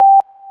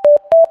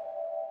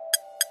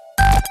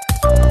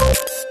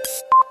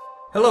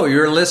Hello,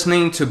 you're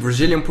listening to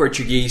Brazilian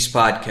Portuguese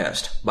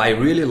Podcast by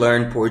Really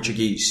Learn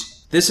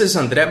Portuguese. This is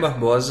André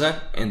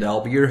Barbosa and I'll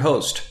be your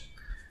host.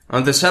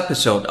 On this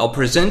episode, I'll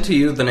present to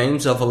you the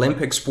names of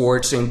Olympic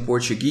sports in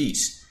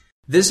Portuguese.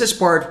 This is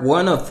part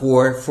 1 of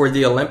 4 for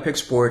the Olympic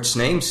sports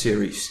name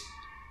series.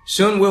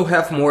 Soon we'll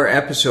have more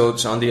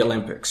episodes on the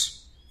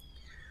Olympics.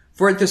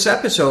 For this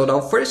episode,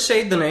 I'll first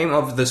say the name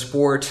of the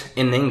sport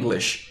in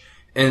English,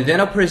 and then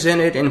I'll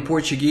present it in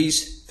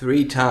Portuguese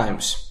 3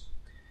 times.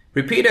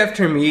 Repeat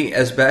after me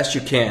as best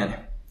you can.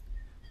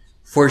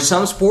 For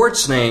some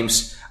sports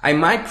names, I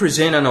might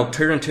present an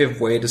alternative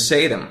way to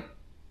say them.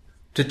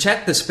 To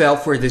check the spell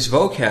for this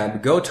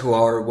vocab, go to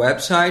our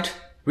website,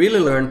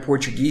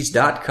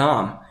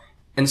 reallylearnportuguese.com,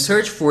 and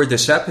search for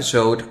this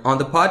episode on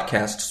the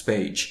podcasts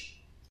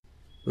page.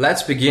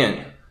 Let's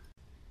begin.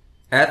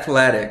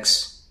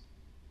 Athletics.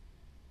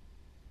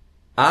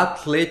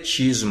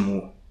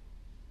 Atletismo.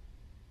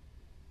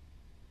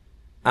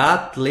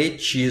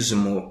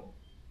 Atletismo.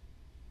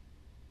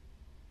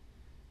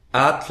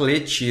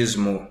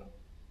 Atletismo.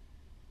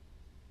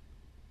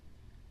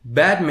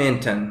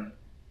 Badminton.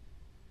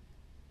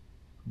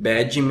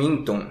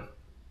 Badminton.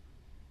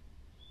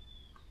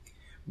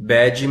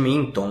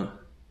 Badminton.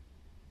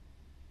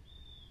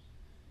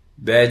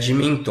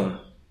 Badminton.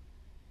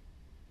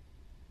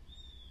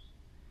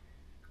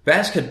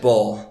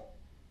 Basketball.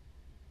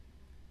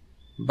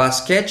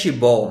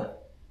 Basquetebol.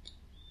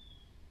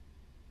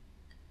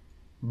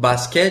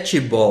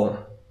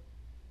 Basquetebol.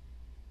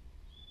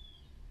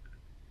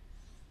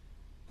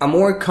 A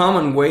more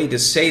common way to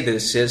say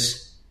this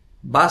is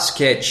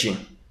basquete.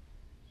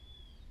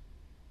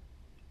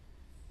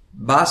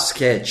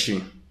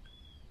 Basquete.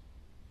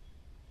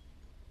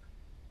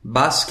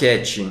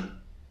 Basquete.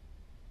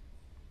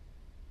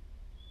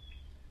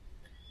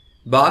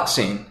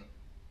 Boxing.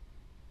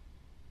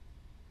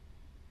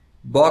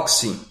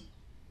 Boxe.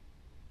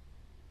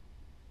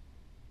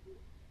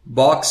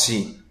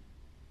 Boxe.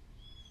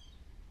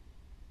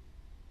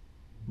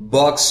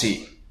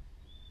 Boxe.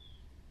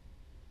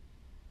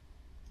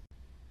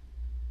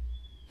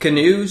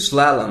 Canoe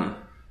slalom.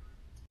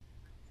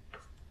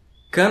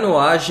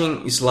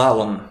 Canoagem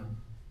slalom.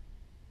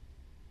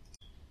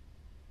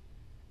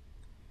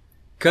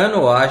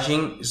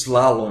 Canoagem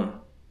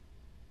slalom.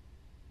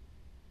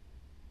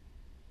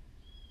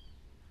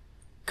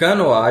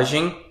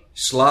 Canoagem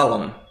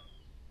slalom.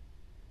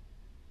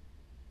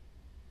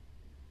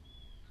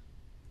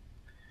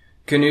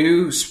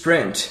 Canoe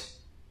sprint.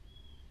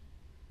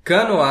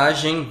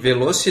 Canoagem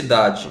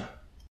velocidade.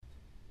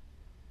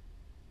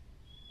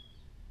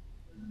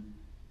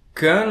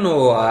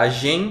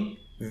 Canoagem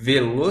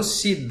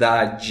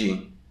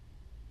velocidade.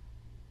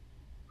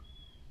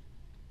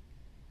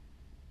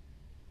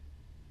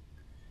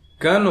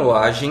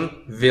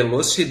 Canoagem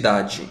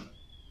velocidade.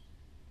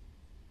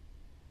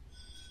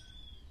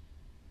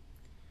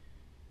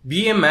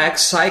 BMX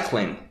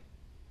cycling.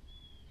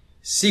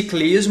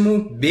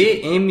 Ciclismo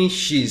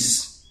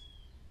BMX.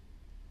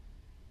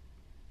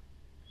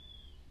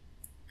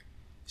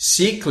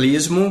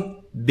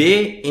 Ciclismo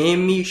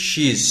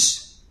BMX.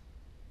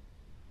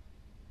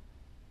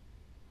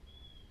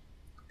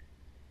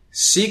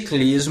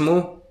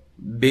 Ciclismo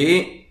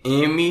BMX.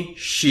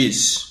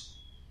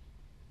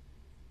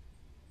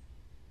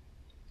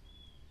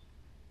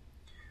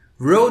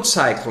 Road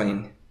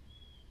cycling.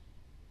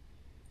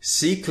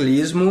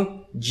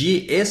 Ciclismo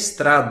de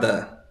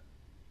estrada.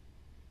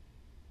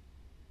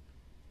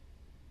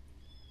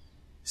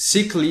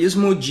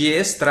 Ciclismo de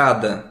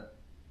estrada.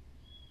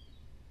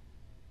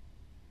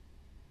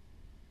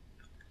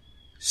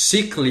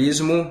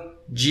 Ciclismo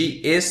de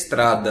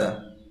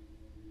estrada.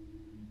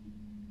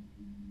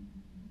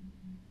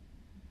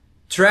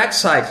 Track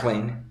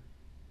cycling.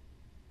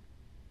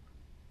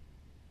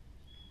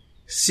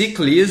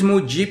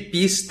 Ciclismo de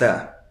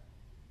pista.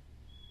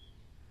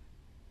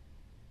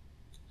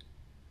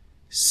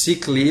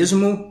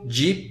 Ciclismo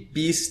de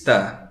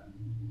pista.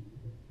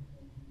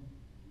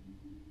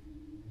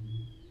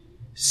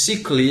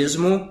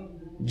 Ciclismo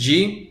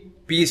de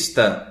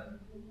pista.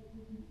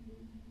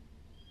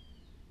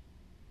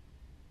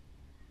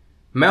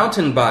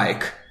 Mountain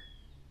bike.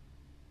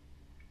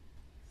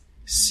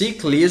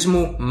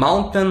 Ciclismo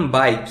mountain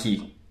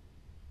bike.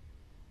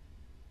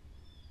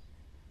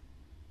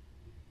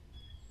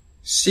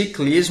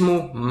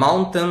 Ciclismo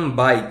mountain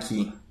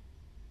bike.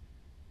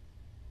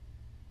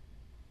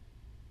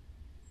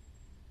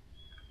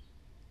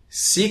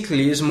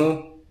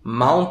 Ciclismo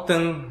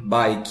mountain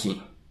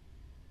bike.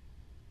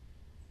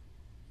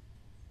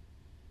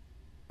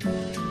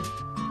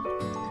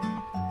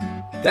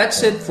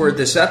 That's it for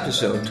this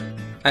episode.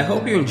 I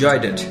hope you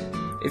enjoyed it.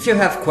 If you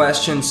have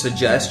questions,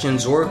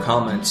 suggestions, or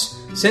comments,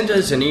 send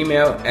us an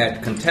email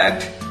at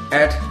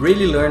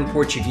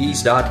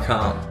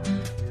contact@reallylearnportuguese.com.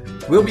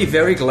 We'll be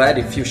very glad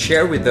if you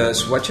share with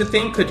us what you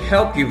think could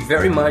help you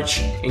very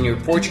much in your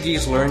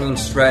Portuguese learning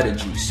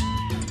strategies.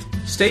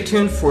 Stay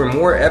tuned for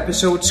more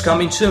episodes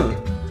coming soon.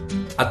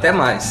 Até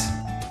mais!